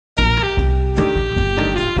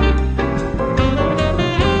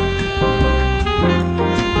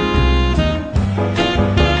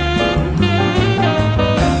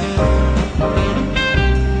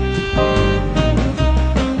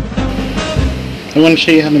I want to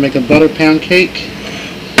show you how to make a butter pound cake,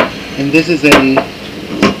 and this is a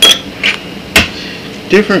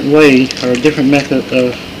different way or a different method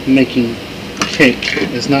of making cake.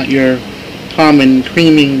 It's not your common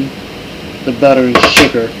creaming the butter and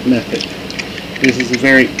sugar method. This is a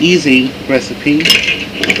very easy recipe,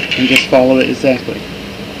 and just follow it exactly.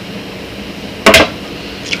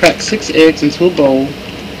 Crack 6 eggs into a bowl,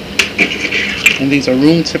 and these are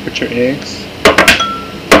room temperature eggs.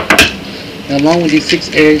 And along with these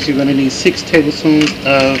 6 eggs, you're going to need 6 tablespoons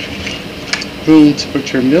of room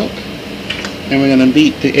temperature milk, and we're going to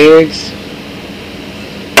beat the eggs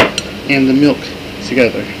and the milk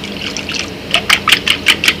together.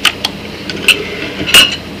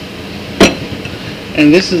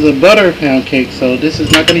 And this is a butter pound cake, so this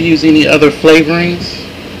is not going to use any other flavorings,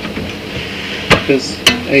 because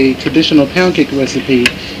a traditional pound cake recipe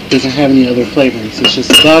doesn't have any other flavorings. It's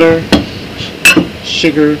just butter,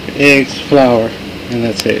 sugar, eggs, flour, and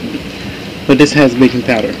that's it. But this has baking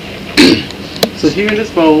powder. So here in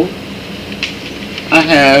this bowl, I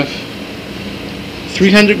have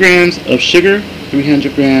 300 grams of sugar,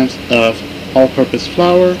 300 grams of all-purpose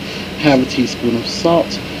flour, half a teaspoon of salt,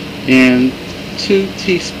 and 2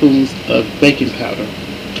 teaspoons of baking powder.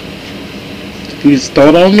 You just throw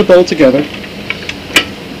it all in the bowl together.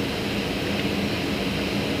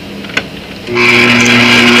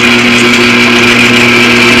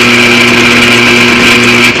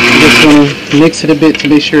 Just want to mix it a bit to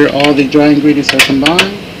make sure all the dry ingredients are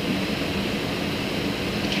combined.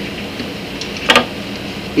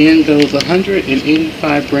 In goes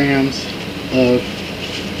 185 grams of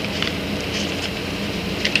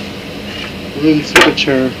room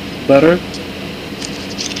temperature butter.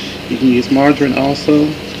 You can use margarine also.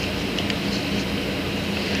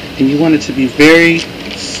 And you want it to be very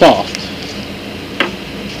soft.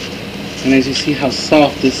 And as you see how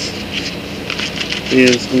soft this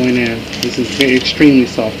is going in, this is very extremely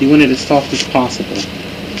soft. You want it as soft as possible.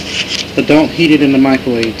 But don't heat it in the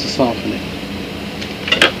microwave to soften it.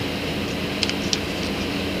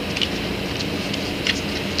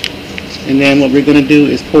 And then what we're going to do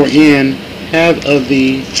is pour in half of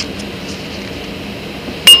the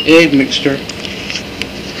egg mixture,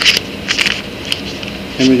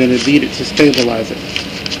 and we're going to beat it to stabilize it.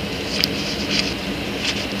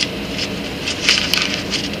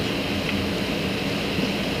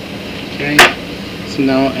 Okay, so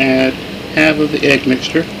now add half of the egg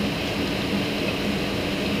mixture.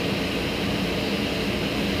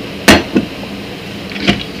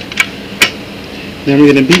 Then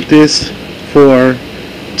we're going to beat this for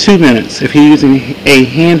 2 minutes. If you're using a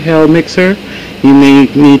handheld mixer, you may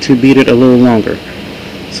need to beat it a little longer.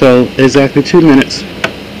 So exactly 2 minutes.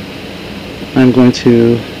 I'm going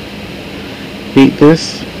to beat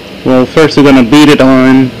this. Well, first we're going to beat it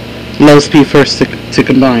on low speed first to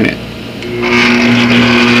combine it.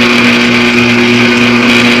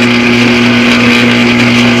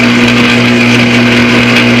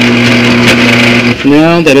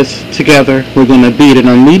 Now that it's together, we're going to beat it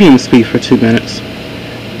on medium speed for 2 minutes.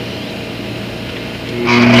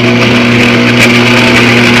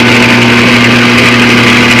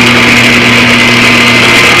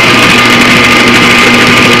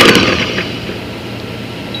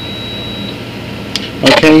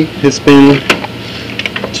 Okay, it's been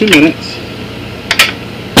 2 minutes.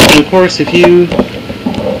 And of course, if you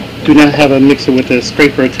do not have a mixer with a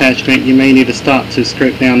scraper attachment, you may need to stop to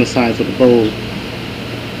scrape down the sides of the bowl.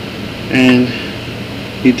 And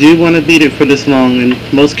you do want to beat it for this long. In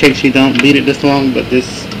most cakes you don't beat it this long, but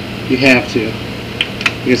this you have to,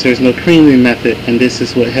 because there's no creaming method, and this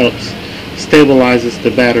is what helps stabilizes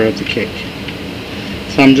the batter of the cake.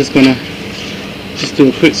 So I'm just going to do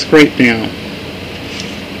a quick scrape down.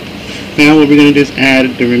 Now what we're going to do is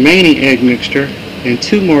add the remaining egg mixture in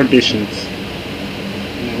 2 more additions.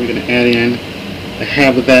 Now we're going to add in a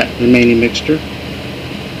half of that remaining mixture.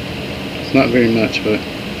 It's not very much, but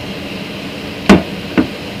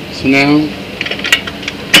so now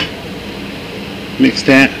mix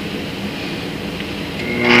that.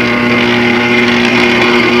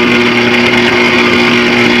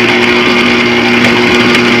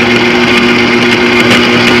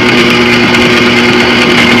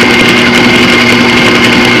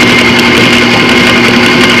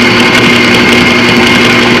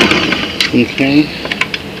 Okay,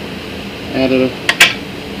 add a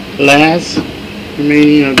last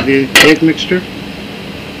remaining of the egg mixture.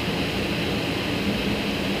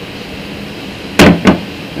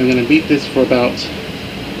 I'm going to beat this for about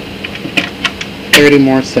 30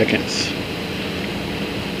 more seconds.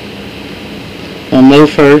 On low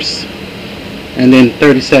first, and then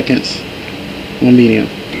 30 seconds on medium.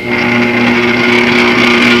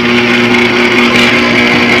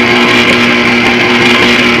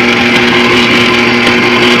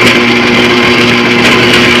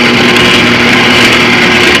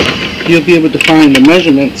 You'll be able to find the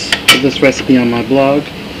measurements of this recipe on my blog.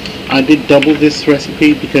 I did double this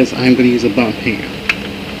recipe because I'm going to use a bundt pan.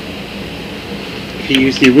 If you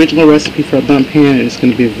use the original recipe for a bundt pan, it's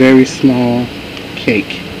going to be a very small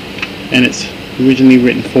cake, and it's originally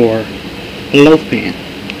written for a loaf pan.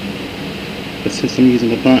 But since I'm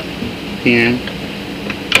using a bundt pan,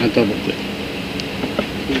 I doubled it.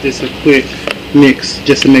 With this a quick mix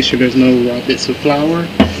just to make sure there's no raw bits of flour.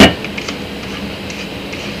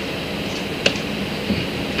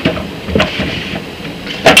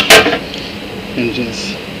 And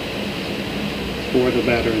just pour the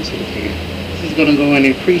batter into the pan. This is going to go in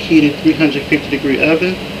a preheated 350-degree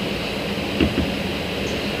oven.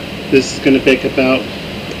 This is going to bake about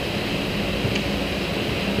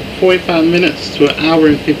 45 minutes to an hour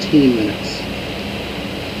and 15 minutes.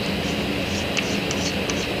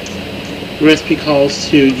 The recipe calls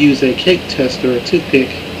to use a cake tester or a toothpick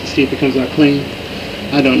to see if it comes out clean.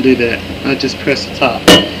 I don't do that. I just press the top.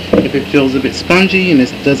 If it feels a bit spongy and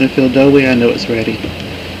it doesn't feel doughy, I know it's ready.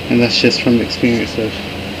 And that's just from the experience of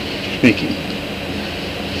making.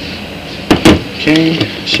 Okay,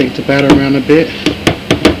 shake the batter around a bit.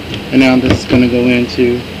 And now this is going to go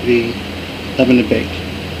into the oven to bake.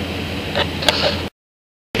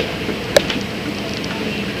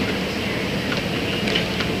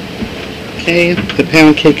 Okay, the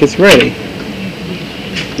pound cake is ready.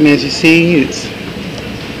 And as you see, this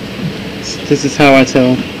is how I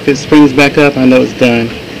tell. If it springs back up, I know it's done.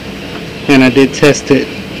 And I did test it.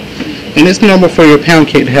 And it's normal for your pound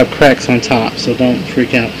cake to have cracks on top, so don't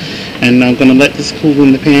freak out. And I'm going to let this cool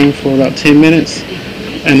in the pan for about 10 minutes.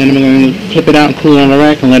 And then I'm going to flip it out and cool on the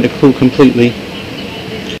rack and let it cool completely.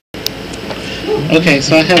 Okay,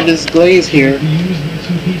 so I have this glaze here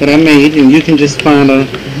that I made, and you can just find a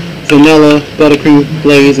vanilla buttercream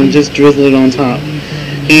glaze and just drizzle it on top.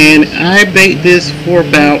 And I baked this for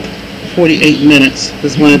about 48 minutes.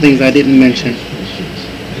 This is one of the things I didn't mention.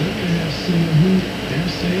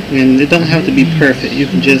 And it don't have to be perfect. You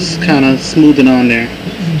can just kind of smooth it on there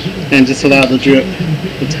and just allow the drip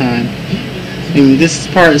with time. And this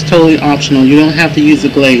part is totally optional. You don't have to use the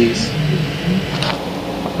glaze.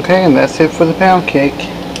 Okay, and that's it for the pound cake.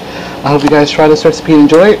 I hope you guys try this recipe and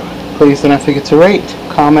enjoy it. Please do not forget to rate,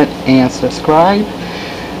 comment, and subscribe.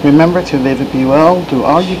 Remember to live and be well. Do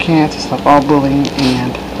all you can to stop all bullying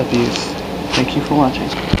and abuse. Thank you for watching.